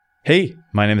Hey,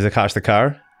 my name is Akash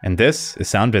Thakar, and this is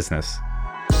Sound Business.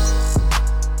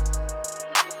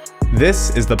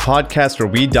 This is the podcast where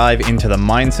we dive into the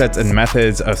mindsets and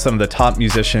methods of some of the top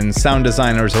musicians, sound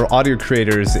designers, or audio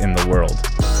creators in the world.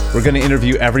 We're going to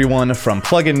interview everyone from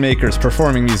plugin makers,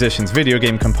 performing musicians, video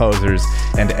game composers,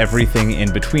 and everything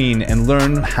in between, and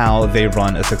learn how they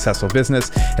run a successful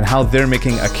business and how they're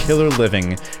making a killer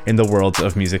living in the worlds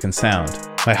of music and sound.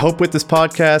 My hope with this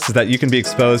podcast is that you can be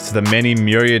exposed to the many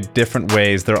myriad different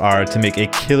ways there are to make a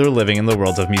killer living in the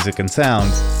worlds of music and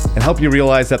sound, and help you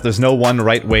realize that there's no one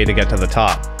right way to get to the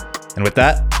top. And with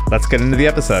that, let's get into the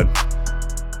episode.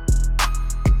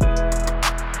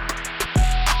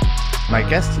 My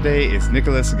guest today is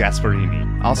Nicholas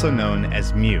Gasparini, also known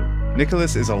as Myuu.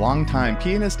 Nicholas is a longtime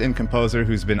pianist and composer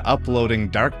who's been uploading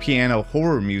dark piano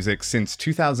horror music since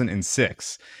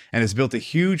 2006 and has built a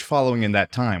huge following in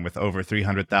that time with over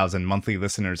 300,000 monthly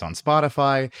listeners on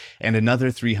Spotify and another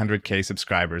 300K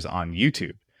subscribers on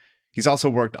YouTube. He's also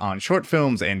worked on short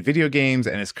films and video games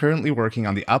and is currently working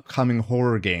on the upcoming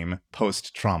horror game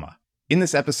Post-Trauma. In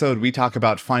this episode, we talk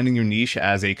about finding your niche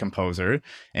as a composer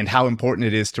and how important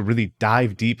it is to really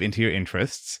dive deep into your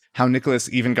interests, how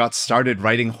Nicholas even got started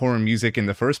writing horror music in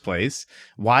the first place,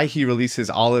 why he releases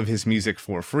all of his music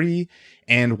for free,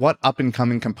 and what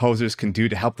up-and-coming composers can do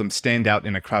to help them stand out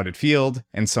in a crowded field,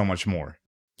 and so much more.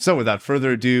 So without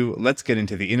further ado, let's get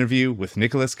into the interview with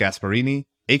Nicholas Gasparini,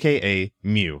 aka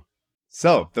Myuu.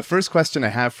 So the first question I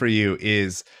have for you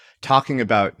is talking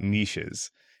about niches.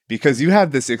 Because you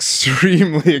have this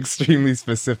extremely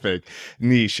specific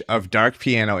niche of dark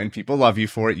piano and people love you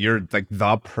for it. You're like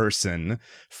the person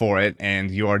for it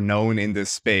and you are known in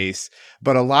this space.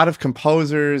 But a lot of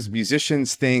composers,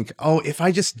 musicians think, oh, if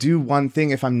I just do one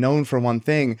thing, if I'm known for one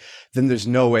thing, then there's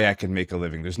no way I can make a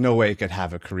living. There's no way I could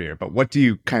have a career. But what do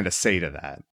you kind of say to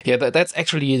that? Yeah, that's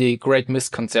actually the great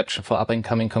misconception for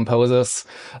up-and-coming composers,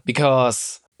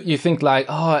 because you think like,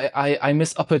 oh, I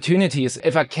miss opportunities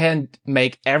if I can't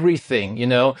make everything,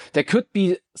 There could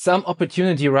be some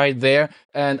opportunity right there,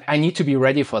 and I need to be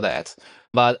ready for that.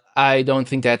 But I don't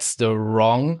think that's the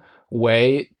wrong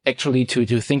way actually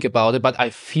to think about it. But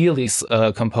I feel these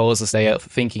composers, they are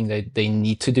thinking that they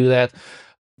need to do that.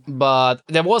 But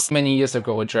there was many years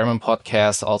ago a German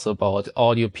podcast also about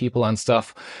audio people and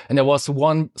stuff. And there was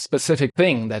one specific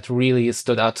thing that really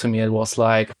stood out to me. It was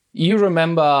like, you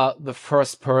remember the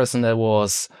first person that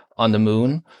was on the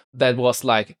moon? That was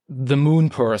like the moon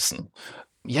person.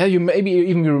 Yeah, you maybe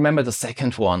even remember the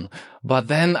second one. But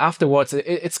then afterwards,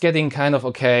 it's getting kind of,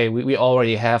 okay, we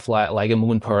already have like a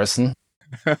moon person.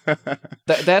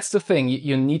 That's the thing.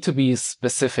 You need to be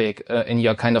specific in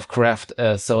your kind of craft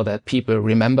so that people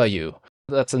remember you.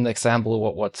 That's an example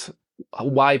of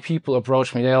why people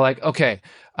approach me. They're like, okay,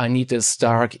 I need this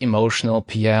dark emotional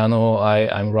piano.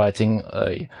 I'm writing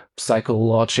a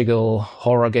psychological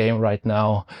horror game right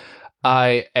now.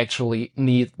 I actually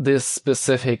need this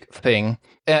specific thing.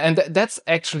 And that's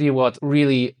actually what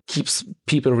really keeps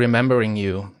people remembering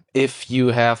you, if you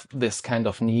have this kind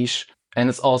of niche. And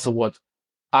it's also what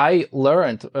I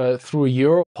learned through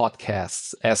your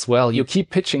podcasts as well. You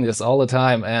keep pitching this all the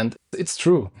time, and it's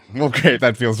true. Well, great.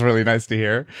 That feels really nice to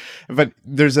hear. But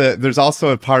there's also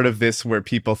a part of this where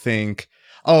people think,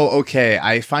 oh, okay,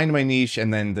 I find my niche,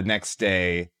 and then the next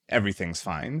day, everything's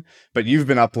fine. But you've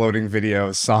been uploading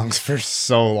videos, songs for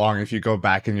so long. If you go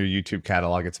back in your YouTube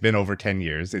catalog, it's been over 10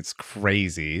 years. It's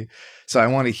crazy. So I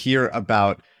want to hear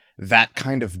about that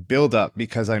kind of build-up,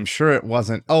 because I'm sure it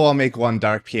wasn't, oh, I'll make one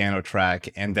dark piano track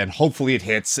and then hopefully it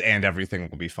hits and everything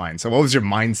will be fine. So what was your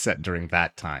mindset during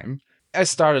that time? I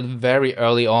started very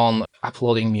early on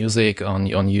uploading music on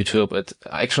YouTube.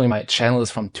 Actually, my channel is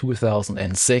from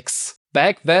 2006.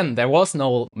 Back then, there was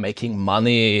no making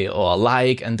money or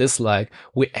like and dislike.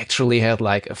 We actually had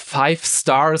like a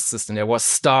 5-star system. There was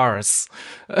stars.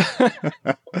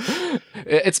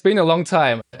 It's been a long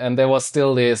time. And there was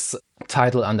still this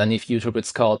title underneath YouTube.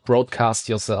 It's called Broadcast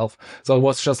Yourself. So it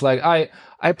was just like,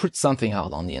 I put something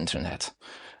out on the internet.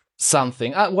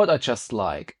 Something, what I just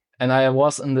like. And I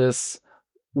was in this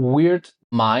weird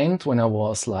mind when I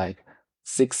was like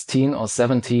 16 or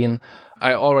 17.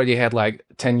 I already had like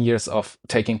 10 years of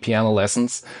taking piano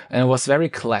lessons, and it was very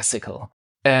classical.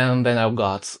 And then I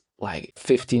got like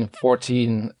 15,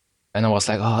 14, and I was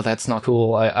like, oh, that's not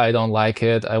cool. I don't like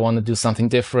it. I want to do something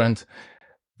different.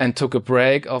 And took a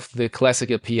break of the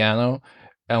classical piano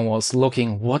and was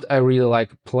looking what I really like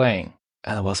playing.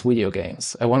 And it was video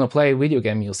games. I want to play video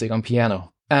game music on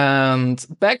piano. And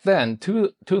back then,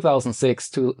 2006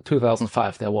 to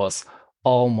 2005, there was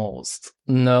almost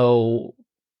no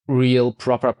real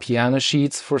proper piano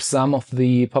sheets for some of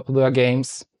the popular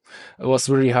games. It was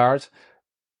really hard.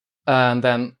 And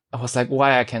then I was like,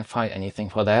 why I can't find anything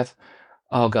for that?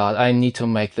 Oh God, I need to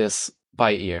make this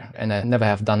by ear. And I never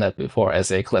have done that before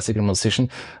as a classical musician.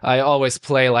 I always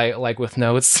play like with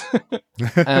notes.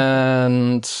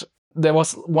 And there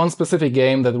was one specific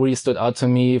game that really stood out to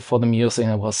me for the music,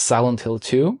 and it was Silent Hill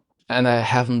 2. And I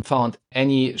haven't found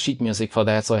any sheet music for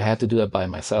that, so I had to do that by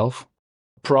myself.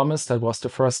 Promise, that was the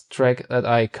first track that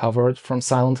I covered from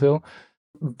Silent Hill.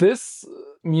 This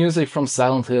music from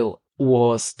Silent Hill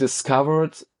was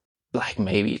discovered like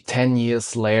maybe 10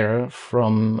 years later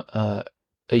from a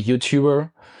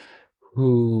YouTuber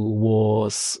who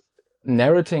was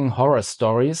narrating horror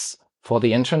stories for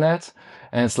the internet.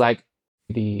 And it's like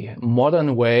the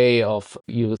modern way of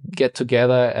you get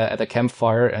together at a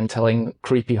campfire and telling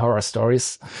creepy horror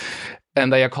stories.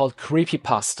 And they are called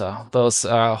creepypasta, those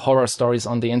horror stories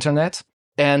on the internet.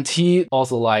 And he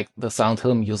also liked the Silent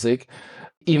Hill music.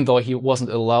 Even though he wasn't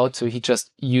allowed to, he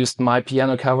just used my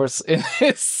piano covers in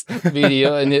his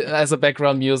video and as a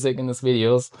background music in his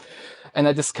videos. And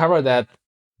I discovered that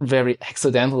very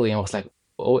accidentally and was like,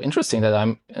 oh, interesting that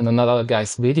I'm in another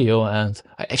guy's video and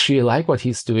I actually like what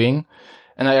he's doing.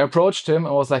 And I approached him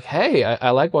and was like, hey,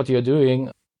 I like what you're doing.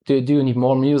 Do you need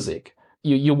more music?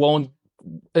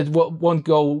 It won't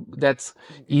go that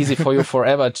easy for you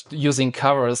forever using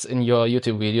covers in your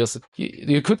YouTube videos.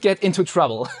 You could get into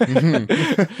trouble. Mm-hmm.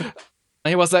 And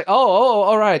he was like, oh,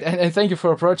 all right. And thank you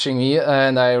for approaching me.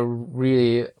 And I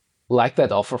really like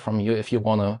that offer from you if you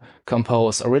want to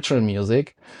compose original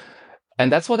music.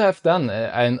 And that's what I've done.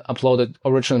 I uploaded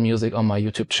original music on my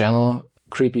YouTube channel,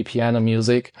 creepy piano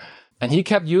music. And he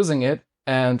kept using it.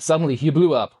 And suddenly he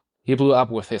blew up. He blew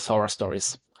up with his horror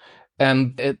stories.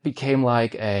 And it became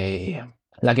like a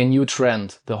new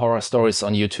trend, the horror stories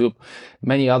on YouTube.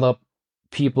 Many other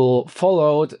people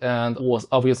followed and was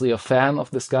obviously a fan of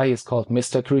this guy. He's called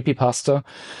Mr. Creepypasta.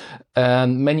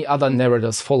 And many other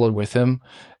narrators followed with him.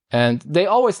 And they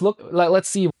always look like, let's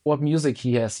see what music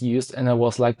he has used. And I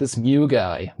was like, this Myuu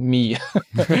guy, me.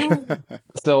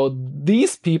 So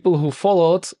these people who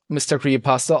followed Mr.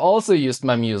 Creepypasta also used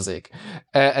my music,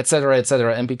 etc.,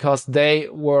 etc. And because they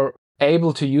were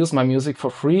able to use my music for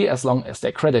free as long as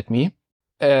they credit me,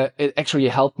 it actually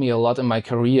helped me a lot in my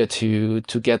career to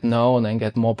get known and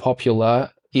get more popular,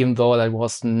 even though that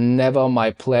was never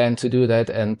my plan to do that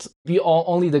and be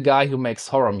only the guy who makes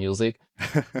horror music.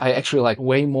 I actually like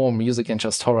way more music than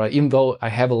just horror, even though I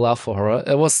have a love for horror.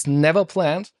 It was never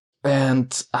planned.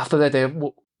 And after that,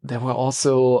 there were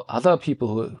also other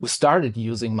people who started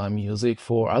using my music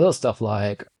for other stuff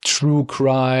like true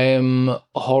crime,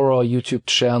 horror YouTube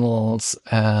channels,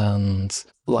 and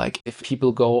like if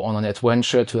people go on an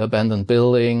adventure to abandoned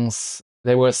buildings,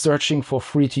 they were searching for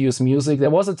free to use music.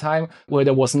 There was a time where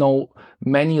there was no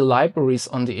many libraries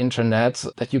on the internet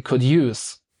that you could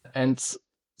use. And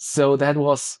so that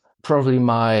was probably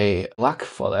my luck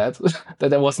for that, that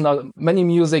there was not many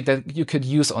music that you could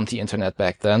use on the internet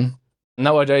back then.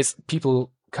 Nowadays,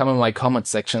 people come in my comment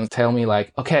section and tell me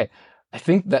like, okay, I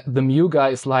think that the Myuu guy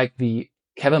is like the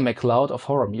Kevin MacLeod of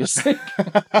horror music.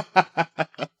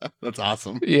 That's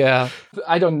awesome. Yeah.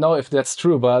 I don't know if that's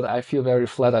true, but I feel very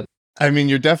flattered. I mean,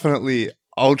 you're definitely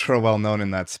ultra well known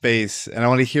in that space. And I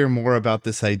want to hear more about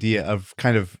this idea of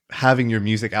kind of having your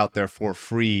music out there for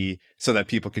free so that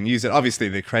people can use it. Obviously,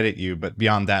 they credit you, but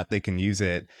beyond that, they can use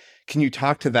it. Can you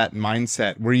talk to that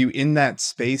mindset? Were you in that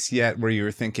space yet where you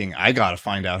were thinking, I got to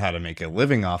find out how to make a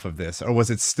living off of this? Or was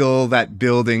it still that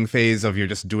building phase of you're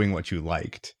just doing what you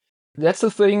liked? That's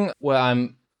the thing where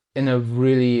I'm in a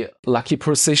really lucky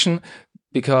position,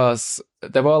 because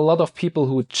there were a lot of people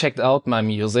who checked out my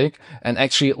music and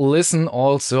actually listen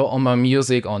also on my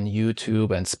music on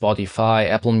YouTube and Spotify,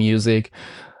 Apple Music.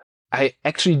 I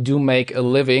actually do make a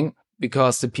living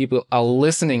because the people are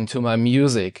listening to my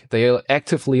music. They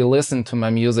actively listen to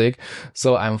my music.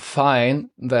 So I'm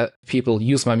fine that people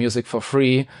use my music for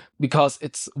free because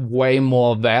it's way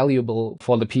more valuable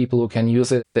for the people who can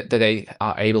use it, that they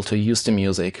are able to use the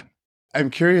music. I'm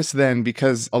curious then,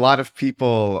 because a lot of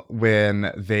people,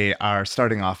 when they are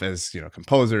starting off as,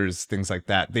 composers, things like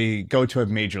that, they go to a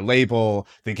major label,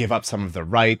 they give up some of the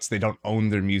rights, they don't own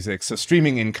their music. So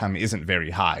streaming income isn't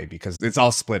very high because it's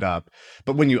all split up.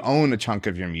 But when you own a chunk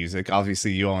of your music,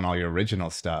 obviously you own all your original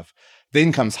stuff, the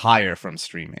income's higher from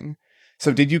streaming.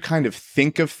 So did you kind of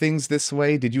think of things this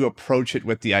way? Did you approach it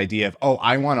with the idea of, oh,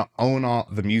 I want to own all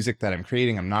the music that I'm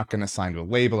creating. I'm not going to sign to a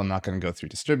label. I'm not going to go through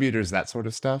distributors, that sort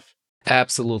of stuff?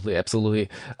 Absolutely, absolutely.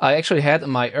 I actually had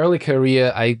in my early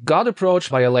career, I got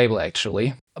approached by a label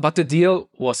actually. But the deal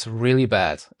was really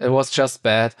bad. It was just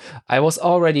bad. I was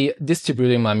already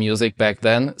distributing my music back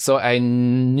then, so I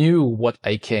knew what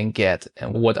I can get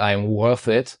and what I'm worth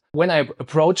it. When I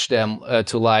approached them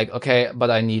to like, okay,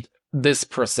 but I need this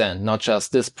percent, not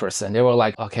just this percent. They were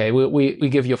like, okay, we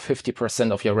give you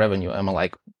 50% of your revenue. I'm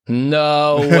like,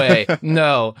 no way,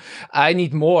 no, I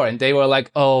need more. And they were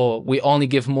like, oh, we only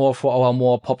give more for our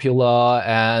more popular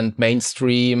and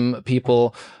mainstream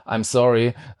people. I'm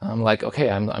sorry. I'm like, okay,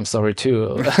 I'm sorry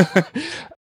too.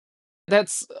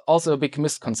 That's also a big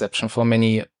misconception for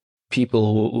many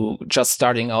people who just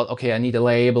starting out. Okay, I need a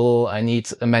label, I need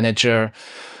a manager.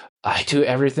 I do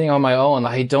everything on my own.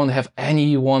 I don't have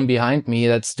anyone behind me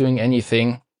that's doing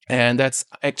anything. And that's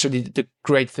actually the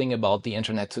great thing about the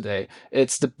internet today.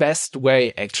 It's the best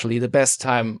way, actually, the best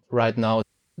time right now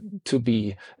to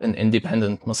be an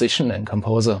independent musician and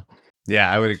composer.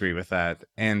 Yeah, I would agree with that.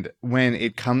 And when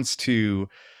it comes to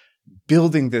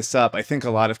building this up, I think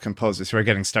a lot of composers who are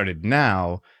getting started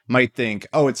now might think,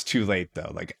 oh, it's too late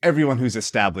though. Like everyone who's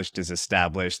established is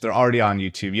established. They're already on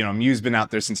YouTube. You know, Myuu's been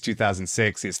out there since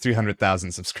 2006. He has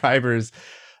 300,000 subscribers.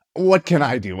 What can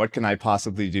I do? What can I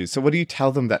possibly do? So what do you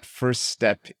tell them that first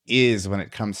step is when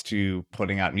it comes to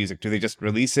putting out music? Do they just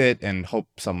release it and hope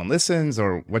someone listens,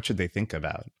 or what should they think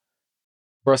about?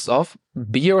 First off,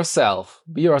 be yourself.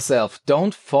 Be yourself.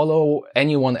 Don't follow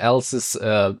anyone else's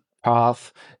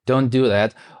path. Don't do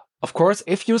that. Of course,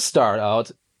 if you start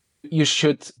out, you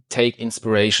should take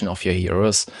inspiration of your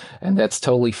heroes, and that's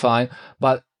totally fine.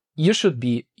 But you should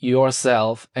be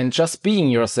yourself, and just being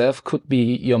yourself could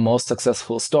be your most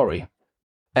successful story.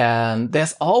 And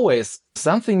there's always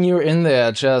something new in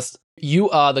there. Just you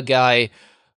are the guy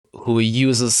who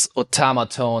uses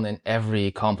automaton in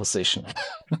every composition.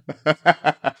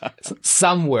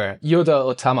 Somewhere you're the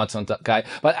automaton guy,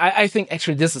 but I think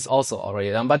actually this is also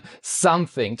already done. But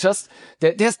something, just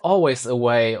there's always a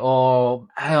way, or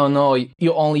I don't know,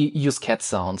 you only use cat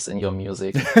sounds in your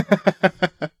music.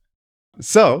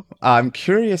 So I'm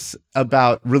curious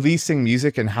about releasing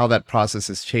music and how that process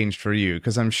has changed for you,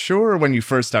 because I'm sure when you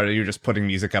first started, you were just putting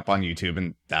music up on YouTube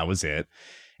and that was it.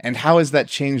 And how has that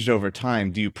changed over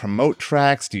time? Do you promote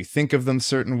tracks? Do you think of them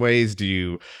certain ways? Do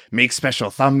you make special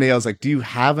thumbnails? Like, do you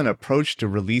have an approach to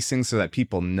releasing so that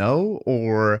people know,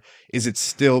 or is it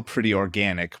still pretty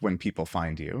organic when people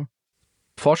find you?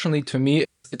 Fortunately to me,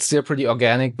 it's still pretty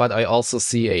organic, but I also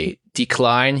see a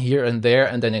decline here and there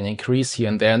and then an increase here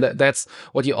and there. And that's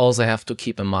what you also have to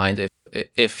keep in mind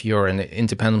if you're an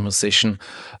independent musician.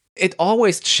 It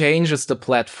always changes the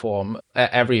platform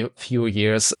every few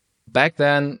years. Back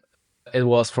then, it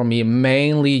was for me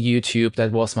mainly YouTube.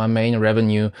 That was my main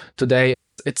revenue. Today,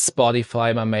 it's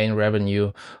Spotify, my main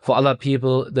revenue. For other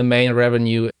people, the main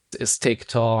revenue is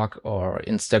TikTok or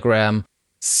Instagram.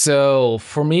 So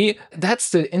for me,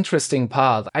 that's the interesting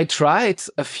part. I tried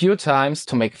a few times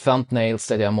to make thumbnails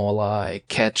that are more like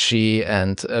catchy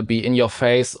and be in your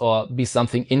face or be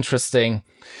something interesting.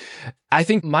 I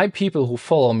think my people who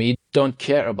follow me don't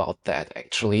care about that,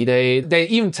 actually. They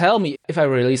even tell me if I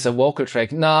release a vocal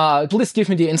track, nah, please give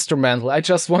me the instrumental. I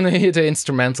just want to hear the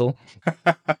instrumental.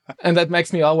 And that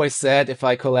makes me always sad if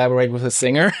I collaborate with a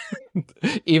singer,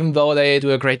 even though they do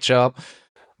a great job.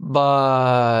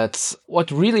 But what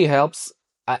really helps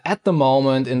at the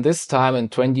moment in this time in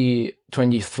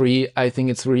 2023, I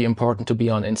think it's really important to be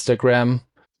on Instagram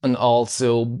and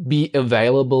also be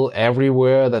available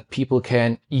everywhere that people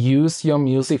can use your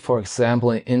music. For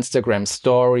example, in Instagram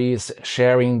stories,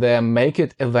 sharing them, make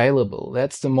it available.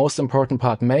 That's the most important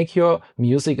part. Make your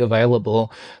music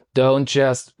available. Don't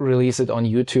just release it on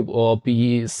YouTube or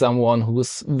be someone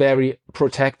who's very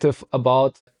protective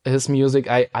about his music.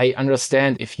 I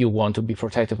understand if you want to be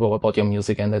protective about your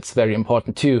music, and that's very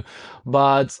important too.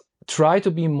 But try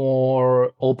to be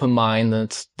more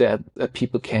open-minded that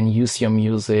people can use your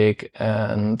music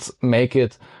and make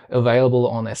it available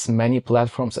on as many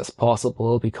platforms as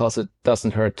possible, because it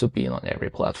doesn't hurt to be on every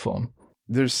platform.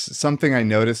 There's something I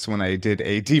noticed when I did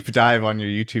a deep dive on your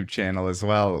YouTube channel as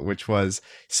well, which was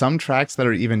some tracks that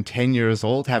are even 10 years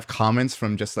old have comments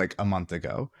from just like a month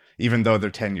ago, even though they're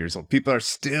 10 years old. People are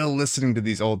still listening to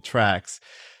these old tracks.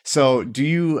 So do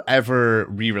you ever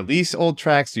re-release old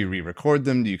tracks? Do you re-record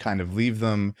them? Do you kind of leave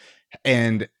them?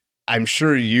 And I'm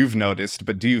sure you've noticed,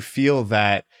 but do you feel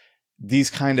that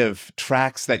these kind of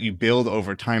tracks that you build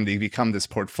over time, they become this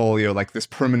portfolio, like this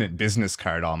permanent business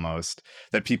card almost,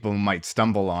 that people might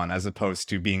stumble on, as opposed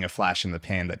to being a flash in the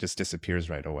pan that just disappears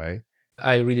right away?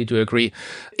 I really do agree.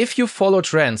 If you follow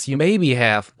trends, you maybe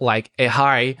have like a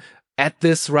high at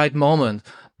this right moment,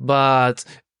 but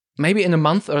maybe in a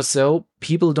month or so,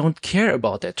 people don't care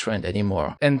about that trend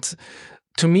anymore. And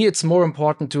to me, it's more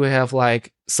important to have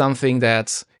like something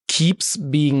that keeps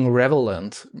being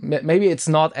relevant. Maybe it's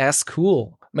not as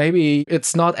cool. Maybe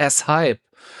it's not as hype.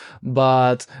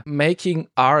 But making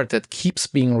art that keeps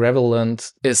being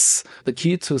relevant is the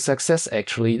key to success,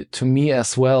 actually, to me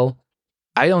as well.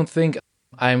 I don't think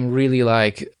I'm really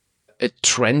like a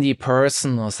trendy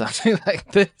person or something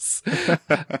like this.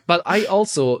 But I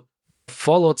also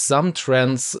followed some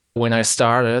trends when I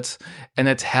started, and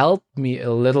it helped me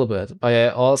a little bit. But I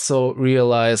also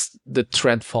realized the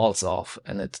trend falls off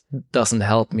and it doesn't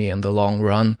help me in the long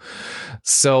run.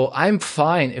 So I'm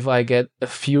fine if I get a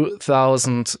few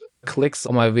thousand clicks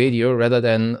on my video rather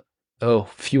than a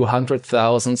few hundred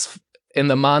thousands in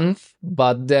the month,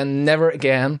 but then never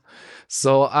again.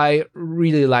 So I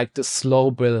really like the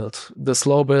slow build. The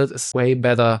slow build is way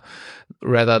better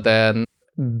rather than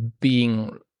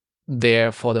being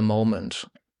there for the moment.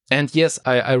 And yes,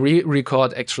 I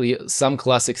re-record actually some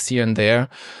classics here and there.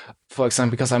 For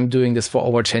example, because I'm doing this for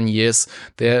over 10 years,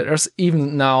 there's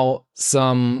even now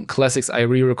some classics I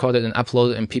re-recorded and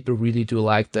uploaded, and people really do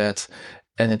like that.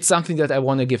 And it's something that I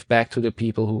want to give back to the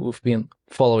people who've been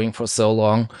following for so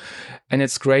long. And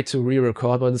it's great to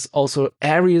re-record, but it's also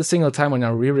every single time when I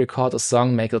re-record a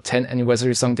song, make a 10th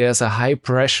anniversary song, there's a high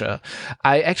pressure.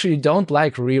 I actually don't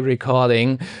like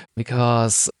re-recording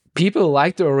because people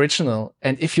like the original.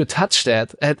 And if you touch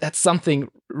that, that's something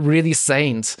really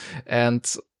saint. And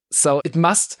so it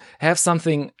must have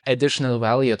something additional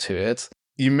value to it.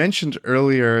 You mentioned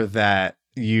earlier that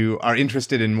you are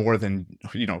interested in more than,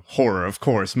 horror. Of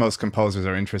course, most composers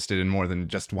are interested in more than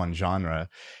just one genre.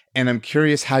 And I'm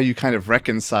curious how you kind of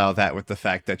reconcile that with the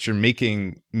fact that you're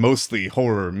making mostly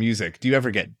horror music. Do you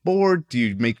ever get bored? Do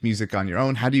you make music on your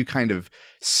own? How do you kind of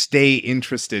stay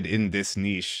interested in this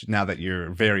niche now that you're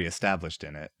very established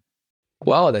in it?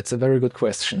 Wow, that's a very good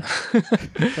question.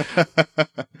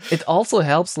 It also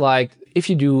helps, like, if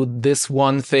you do this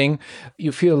one thing,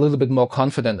 you feel a little bit more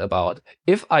confident about.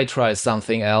 If I try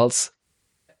something else,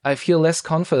 I feel less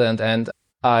confident and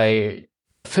I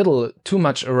fiddle too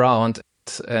much around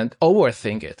and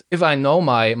overthink it. If I know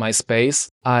my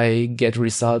space, I get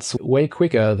results way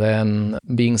quicker than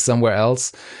being somewhere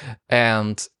else.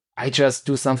 And I just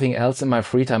do something else in my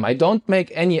free time. I don't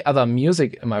make any other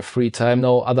music in my free time,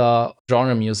 no other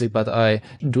genre music, but I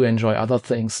do enjoy other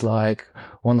things. Like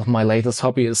one of my latest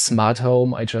hobby is smart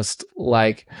home. I just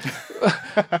like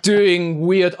doing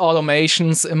weird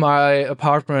automations in my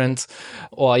apartment,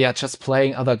 or just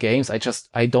playing other games.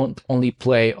 I don't only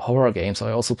play horror games.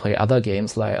 I also play other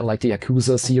games like the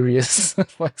Yakuza series,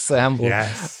 for example.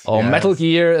 Yes. Or Metal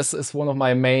Gear is one of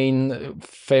my main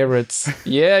favorites.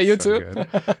 Yeah, you So too. good.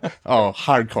 Oh,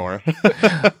 hardcore.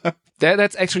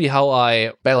 That's actually how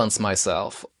I balance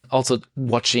myself. Also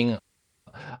watching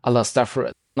other stuff,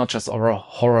 not just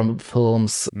horror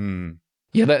films.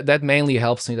 Yeah, that mainly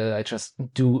helps me, that I just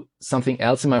do something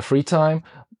else in my free time.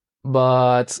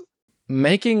 But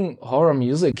making horror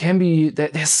music can be,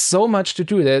 there's so much to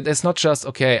do. There's not just,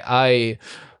 okay, I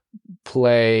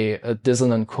play a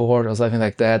dissonant chord or something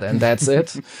like that, and that's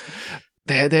it.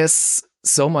 There's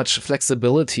so much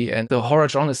flexibility, and the horror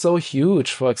genre is so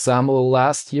huge. For example,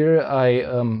 last year I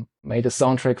made a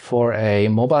soundtrack for a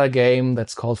mobile game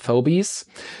that's called Phobies,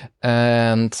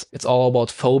 and it's all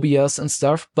about phobias and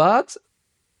stuff, but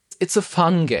it's a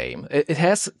fun game. It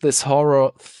has this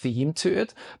horror theme to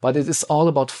it, but it is all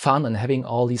about fun and having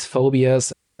all these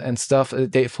phobias and stuff.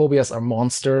 The phobias are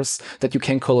monsters that you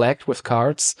can collect with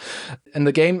cards, and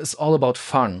the game is all about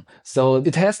fun. So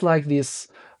it has like this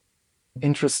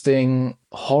interesting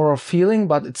horror feeling,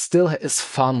 but it still is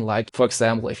fun. Like, for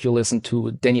example, if you listen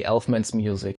to Danny Elfman's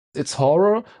music, it's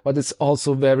horror, but it's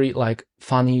also very like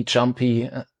funny, jumpy.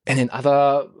 And in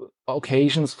other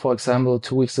occasions, for example,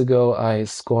 2 weeks ago, I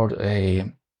scored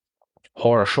a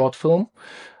horror short film.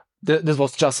 This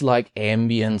was just like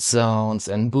ambient sounds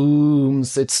and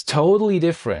booms. It's totally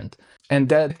different. And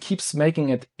that keeps making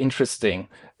it interesting.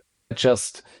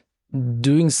 Just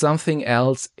doing something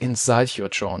else inside your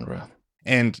genre.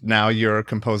 And now you're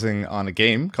composing on a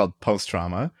game called Post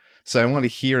Trauma. So I want to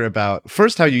hear about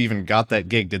first how you even got that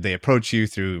gig. Did they approach you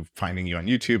through finding you on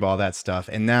YouTube, all that stuff?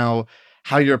 And now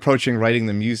how you're approaching writing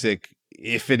the music,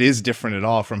 if it is different at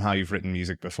all from how you've written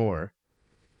music before.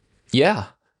 Yeah.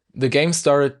 The game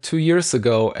started 2 years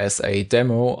ago as a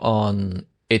demo on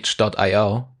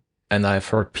itch.io. And I've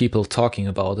heard people talking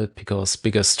about it because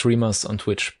bigger streamers on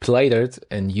Twitch played it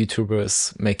and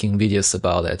YouTubers making videos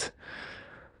about it.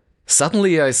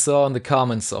 Suddenly I saw in the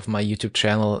comments of my YouTube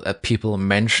channel that people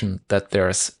mentioned that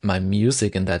there's my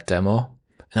music in that demo.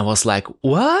 And I was like,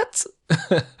 what?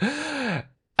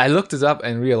 I looked it up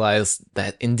and realized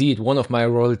that indeed one of my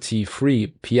royalty-free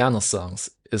piano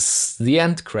songs is the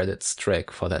end credits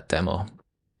track for that demo.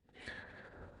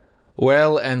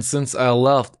 Well, and since I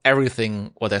loved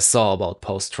everything what I saw about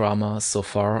post-trauma so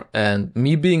far, and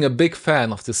me being a big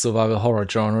fan of the survival horror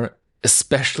genre,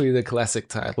 especially the classic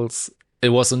titles, it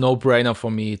was a no-brainer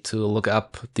for me to look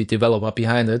up the developer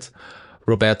behind it,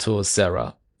 Roberto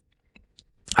Serra.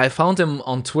 I found him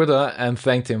on Twitter and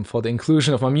thanked him for the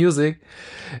inclusion of my music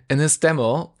in his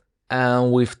demo,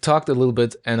 and we've talked a little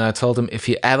bit, and I told him if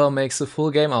he ever makes a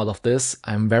full game out of this,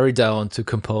 I'm very down to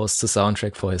compose the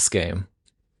soundtrack for his game.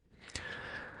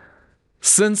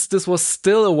 Since this was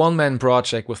still a one-man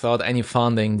project without any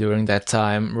funding during that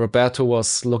time, Roberto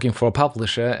was looking for a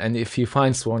publisher, and if he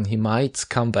finds one, he might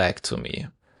come back to me.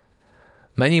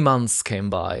 Many months came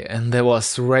by, and there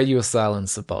was radio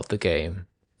silence about the game.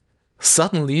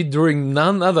 Suddenly, during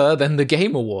none other than the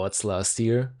Game Awards last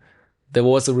year, there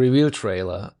was a reveal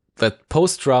trailer that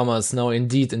Post-Trauma is now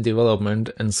indeed in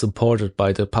development and supported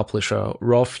by the publisher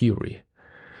Raw Fury.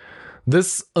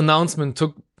 This announcement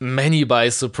took many by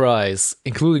surprise,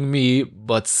 including me,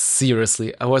 but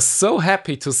seriously, I was so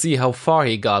happy to see how far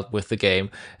he got with the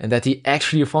game and that he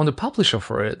actually found a publisher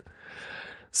for it.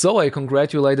 So I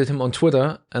congratulated him on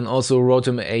Twitter and also wrote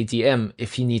him a DM.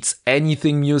 If he needs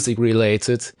anything music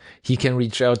related, he can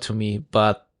reach out to me,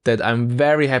 but that I'm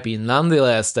very happy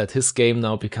nonetheless that his game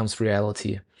now becomes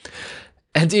reality.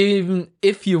 And even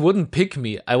if you wouldn't pick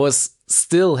me, I was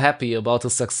still happy about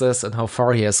his success and how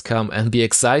far he has come and be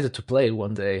excited to play it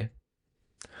one day.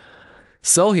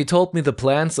 So he told me the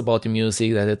plans about the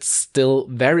music, that it's still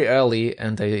very early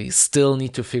and they still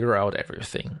need to figure out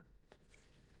everything.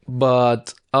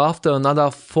 But after another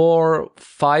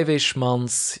 4-5-ish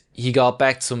months, he got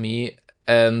back to me,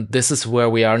 and this is where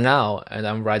we are now, and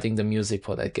I'm writing the music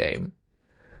for that game.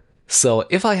 So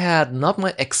if I had not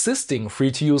my existing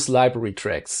free-to-use library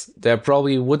tracks, there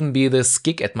probably wouldn't be this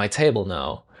gig at my table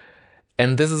now.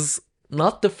 And this is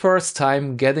not the first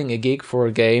time getting a gig for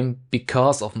a game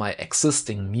because of my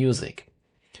existing music.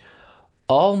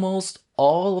 Almost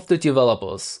all of the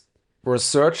developers were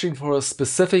searching for a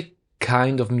specific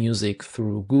kind of music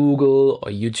through Google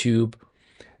or YouTube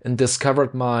and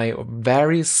discovered my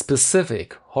very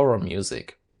specific horror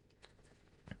music.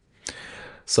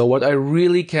 So what I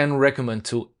really can recommend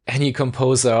to any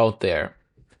composer out there,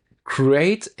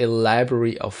 create a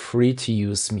library of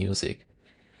free-to-use music.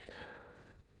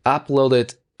 Upload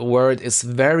it where it is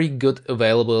very good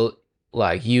available,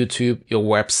 like YouTube, your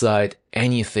website,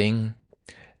 anything,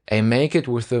 and make it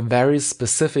with a very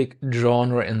specific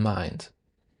genre in mind.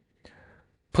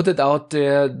 Put it out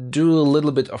there, do a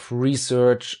little bit of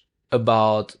research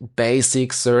about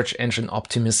basic search engine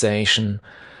optimization,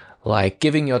 like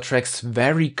giving your tracks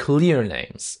very clear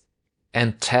names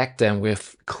and tag them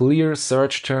with clear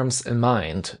search terms in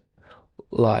mind.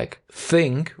 Like,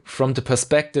 think from the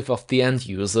perspective of the end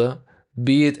user,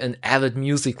 be it an avid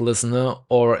music listener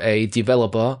or a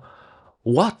developer,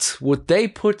 what would they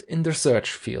put in their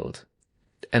search field?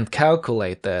 And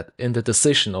calculate that in the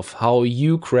decision of how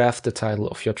you craft the title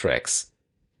of your tracks.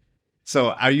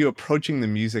 So are you approaching the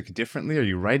music differently? Are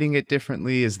you writing it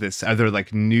differently? Are there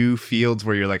like new fields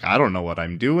where you're like, I don't know what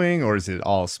I'm doing, or is it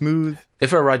all smooth?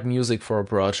 If I write music for a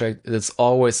project, it's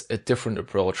always a different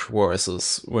approach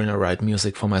versus when I write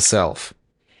music for myself.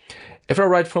 If I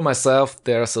write for myself,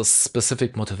 there's a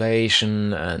specific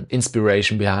motivation and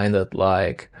inspiration behind it,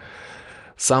 like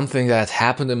something that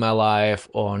happened in my life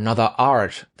or another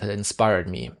art that inspired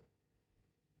me.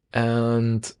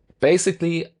 And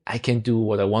basically, I can do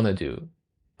what I want to do.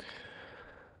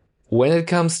 When it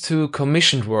comes to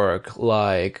commissioned work,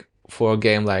 like for a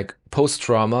game like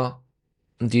Post-Trauma,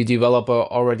 the developer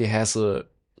already has a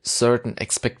certain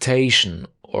expectation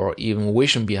or even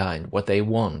vision behind what they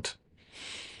want.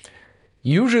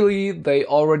 Usually, they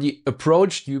already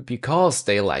approached you because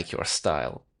they like your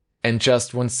style and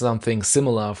just want something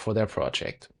similar for their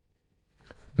project.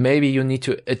 Maybe you need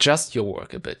to adjust your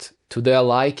work a bit to their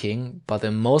liking, but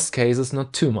in most cases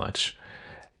not too much.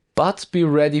 But be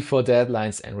ready for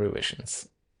deadlines and revisions.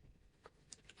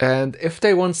 And if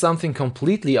they want something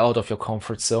completely out of your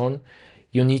comfort zone,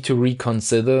 you need to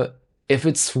reconsider if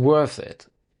it's worth it.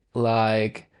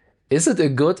 Like, is it a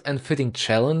good and fitting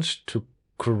challenge to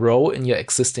grow in your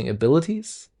existing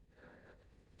abilities?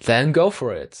 Then go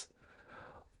for it.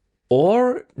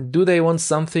 Or do they want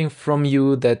something from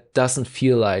you that doesn't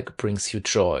feel like brings you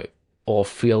joy or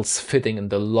feels fitting in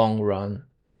the long run?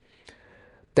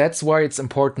 That's why it's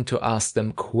important to ask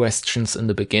them questions in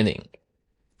the beginning.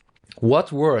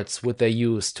 What words would they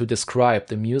use to describe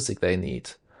the music they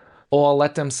need? Or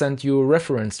let them send you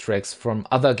reference tracks from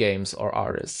other games or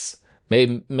artists.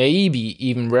 Maybe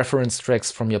even reference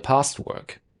tracks from your past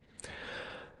work.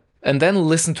 And then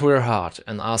listen to your heart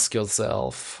and ask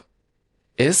yourself,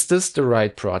 is this the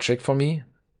right project for me?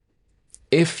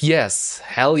 If yes,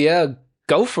 hell yeah,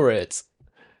 go for it.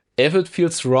 If it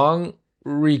feels wrong,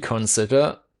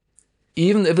 reconsider,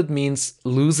 even if it means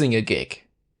losing a gig.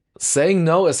 Saying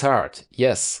no is hard,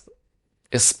 yes,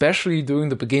 especially during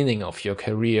the beginning of your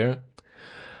career.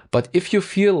 But if you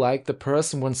feel like the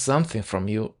person wants something from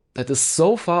you that is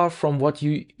so far from what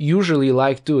you usually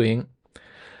like doing,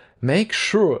 make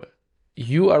sure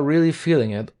you are really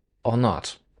feeling it or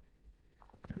not.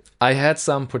 I had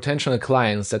some potential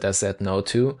clients that I said no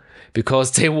to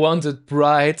because they wanted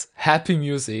bright, happy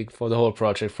music for the whole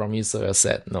project from me, so I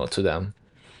said no to them.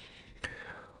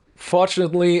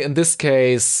 Fortunately, in this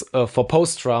case, for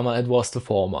post-drama, it was the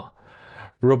former.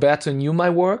 Roberto knew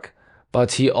my work,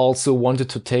 but he also wanted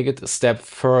to take it a step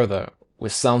further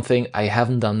with something I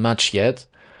haven't done much yet,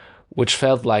 which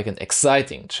felt like an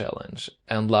exciting challenge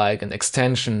and like an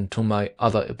extension to my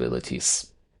other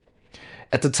abilities.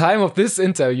 At the time of this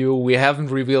interview, we haven't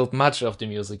revealed much of the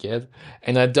music yet,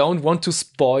 and I don't want to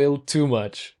spoil too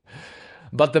much.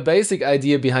 But the basic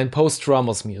idea behind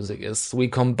post-drama's music is we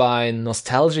combine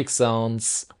nostalgic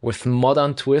sounds with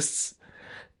modern twists,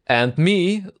 and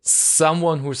me,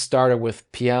 someone who started with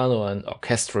piano and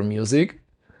orchestral music,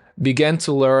 began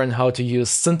to learn how to use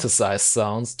synthesized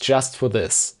sounds just for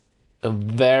this. A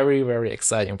very, very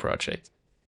exciting project.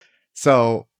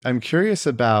 So I'm curious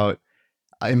about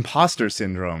imposter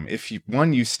syndrome. If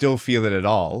you still feel it at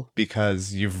all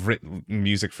because you've written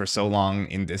music for so long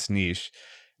in this niche,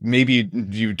 maybe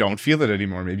you don't feel it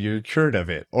anymore. Maybe you're cured of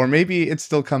it, or maybe it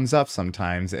still comes up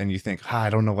sometimes and you think, I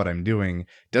don't know what I'm doing.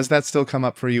 Does that still come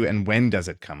up for you? And when does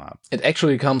it come up? It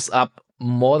actually comes up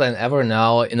more than ever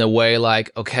now in a way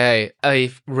like, okay,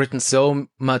 I've written so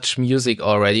much music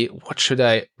already. What should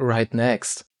I write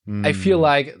next? I feel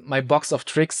like my box of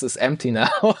tricks is empty now.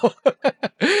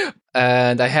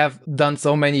 And I have done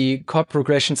so many chord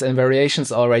progressions and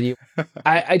variations already.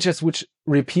 I just would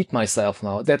repeat myself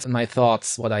now. That's my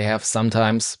thoughts, what I have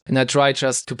sometimes. And I try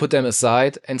just to put them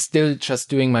aside and still just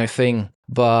doing my thing.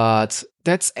 But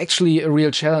that's actually a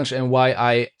real challenge and why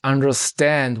I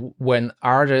understand when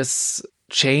artists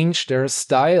change their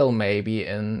style maybe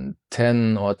in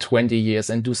 10 or 20 years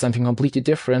and do something completely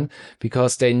different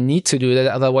because they need to do that.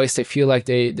 Otherwise, they feel like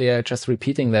they are just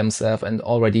repeating themselves and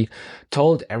already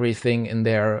told everything in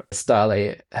their style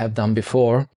they have done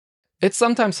before. It's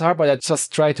sometimes hard, but I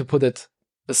just try to put it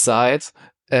aside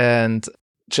and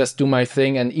just do my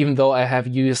thing. And even though I have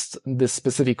used this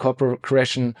specific chord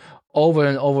progression over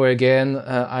and over again,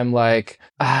 I'm like,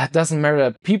 it doesn't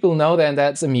matter. People know that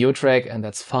that's a Myuu track and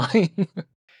that's fine.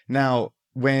 Now,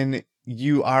 when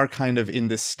you are kind of in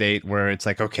this state where it's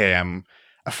like, okay, I'm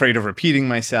afraid of repeating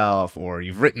myself, or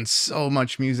you've written so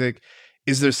much music,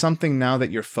 is there something now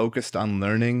that you're focused on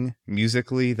learning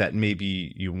musically that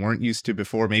maybe you weren't used to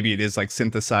before? Maybe it is like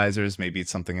synthesizers, maybe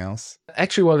it's something else?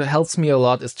 Actually, what helps me a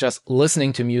lot is just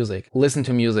listening to music. Listen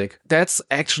to music. That's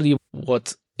actually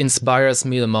what inspires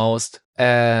me the most.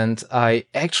 And I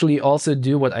actually also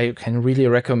do what I can really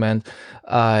recommend.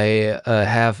 I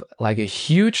have like a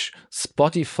huge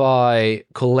Spotify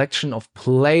collection of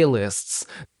playlists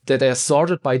that are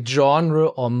sorted by genre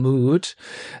or mood.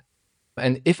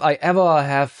 And if I ever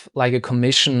have like a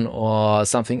commission or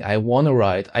something I want to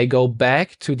write, I go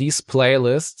back to these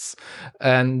playlists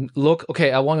and look,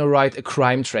 okay, I want to write a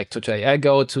crime track today. I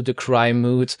go to the crime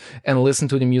mood and listen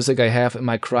to the music I have in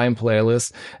my crime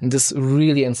playlist. And this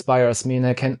really inspires me. And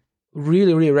I can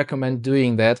really, really recommend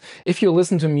doing that. If you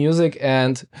listen to music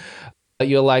and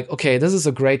you're like, okay, this is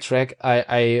a great track.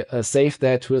 I save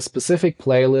that to a specific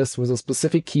playlist with a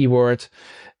specific keyword.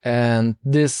 And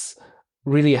this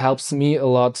really helps me a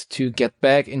lot to get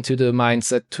back into the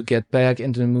mindset, to get back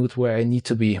into the mood where I need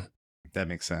to be. That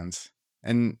makes sense.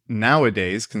 And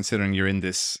nowadays, considering you're in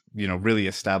this, really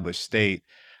established state,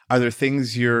 are there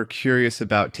things you're curious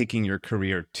about taking your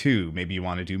career to? Maybe you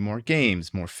want to do more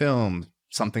games, more film,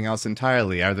 something else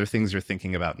entirely. Are there things you're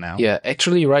thinking about now? Yeah,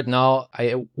 actually right now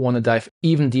I want to dive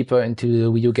even deeper into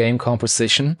the video game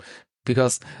composition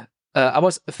because I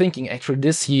was thinking actually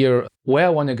this year where I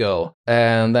want to go.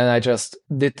 And then I just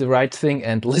did the right thing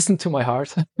and listened to my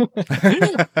heart.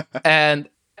 And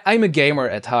I'm a gamer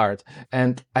at heart.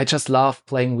 And I just love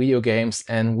playing video games.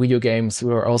 And video games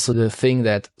were also the thing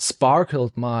that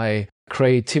sparkled my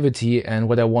creativity and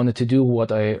what I wanted to do,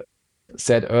 what I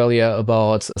said earlier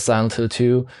about Silent Hill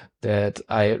 2, that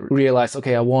I realized,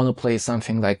 okay, I want to play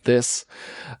something like this.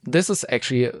 This is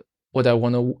actually what I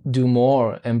want to do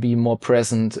more and be more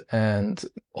present, and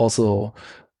also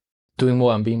doing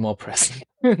more and being more present.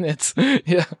 It's,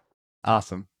 yeah.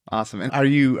 Awesome. Awesome. And are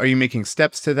you making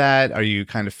steps to that? Are you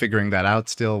kind of figuring that out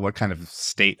still? What kind of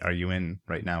state are you in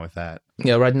right now with that?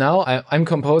 Yeah, right now I'm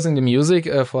composing the music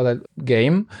for that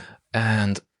game,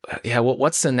 and yeah,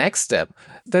 what's the next step?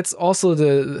 That's also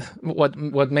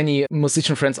what many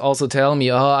musician friends also tell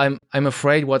me. Oh, I'm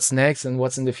afraid what's next and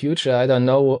what's in the future. I don't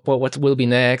know what will be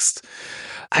next.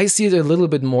 I see it a little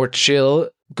bit more chill.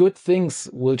 Good things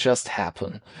will just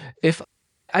happen if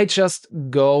I just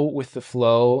go with the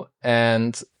flow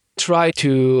and try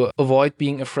to avoid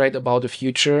being afraid about the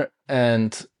future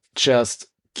and just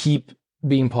keep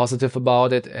being positive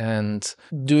about it and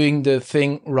doing the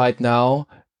thing right now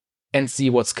and see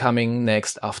what's coming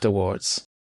next afterwards.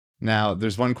 Now,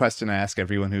 there's one question I ask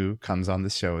everyone who comes on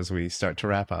this show as we start to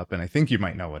wrap up, and I think you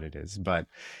might know what it is, but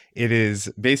it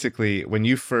is basically when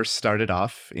you first started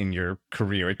off in your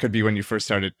career. It could be when you first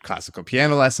started classical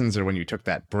piano lessons or when you took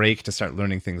that break to start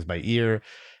learning things by ear.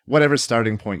 Whatever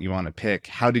starting point you want to pick,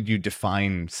 how did you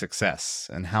define success,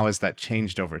 and how has that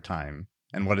changed over time?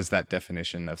 And what is that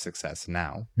definition of success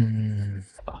now?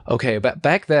 Okay, but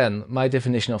back then, my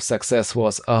definition of success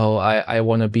was, I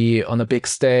want to be on a big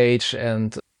stage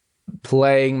and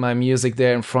playing my music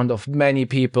there in front of many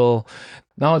people.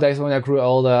 Nowadays, when I grew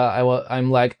older,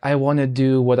 I'm like, I want to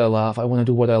do what I love. I want to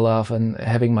do what I love and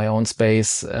having my own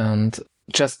space and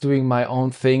just doing my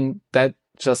own thing. That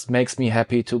just makes me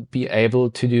happy to be able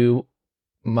to do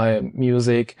my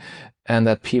music and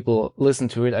that people listen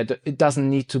to it. It doesn't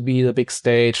need to be the big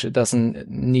stage. It doesn't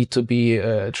need to be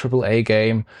a AAA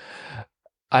game.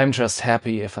 I'm just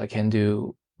happy if I can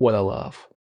do what I love.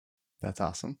 That's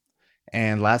awesome.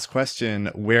 And last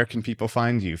question, where can people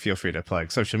find you? Feel free to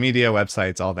plug social media,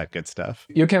 websites, all that good stuff.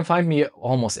 You can find me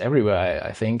almost everywhere,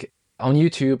 I think. On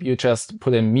YouTube, you just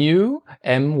put in Myuu,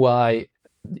 M-Y-U-U.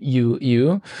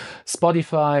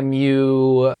 Spotify,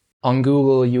 Myuu. On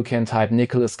Google, you can type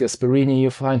Nicholas Gasparini. You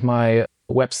find my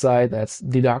website, that's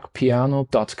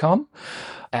thedarkpiano.com.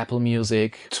 Apple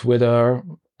Music, Twitter,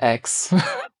 X,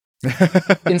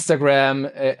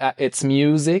 Instagram, it's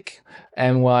music,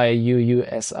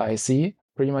 MYUUSIC,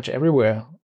 pretty much everywhere.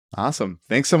 Awesome.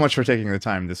 Thanks so much for taking the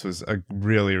time. This was a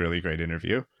really, really great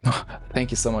interview. Thank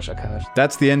you so much, Akash.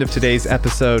 That's the end of today's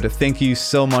episode. Thank you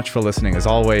so much for listening as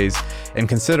always. And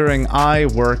considering I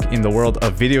work in the world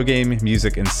of video game,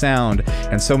 music, and sound,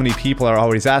 and so many people are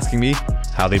always asking me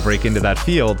how they break into that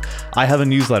field, I have a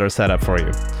newsletter set up for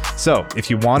you. So if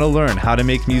you want to learn how to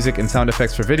make music and sound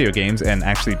effects for video games and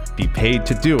actually be paid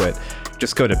to do it,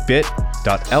 just go to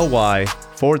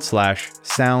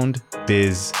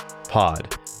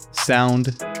bit.ly/soundbizpod.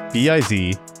 Sound,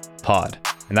 B-I-Z, pod.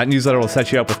 And that newsletter will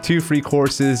set you up with 2 free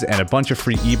courses and a bunch of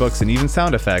free ebooks and even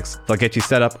sound effects. They'll get you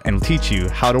set up and teach you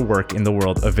how to work in the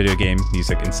world of video game,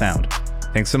 music, and sound.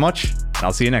 Thanks so much, and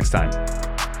I'll see you next time.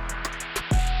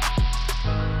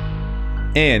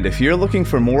 And if you're looking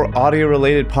for more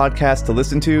audio-related podcasts to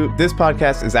listen to, this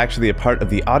podcast is actually a part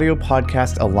of the Audio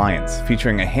Podcast Alliance,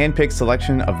 featuring a hand-picked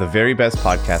selection of the very best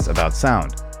podcasts about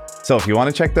sound. So if you want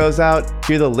to check those out,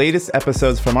 hear the latest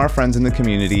episodes from our friends in the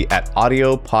community at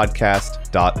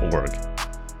audiopodcast.org.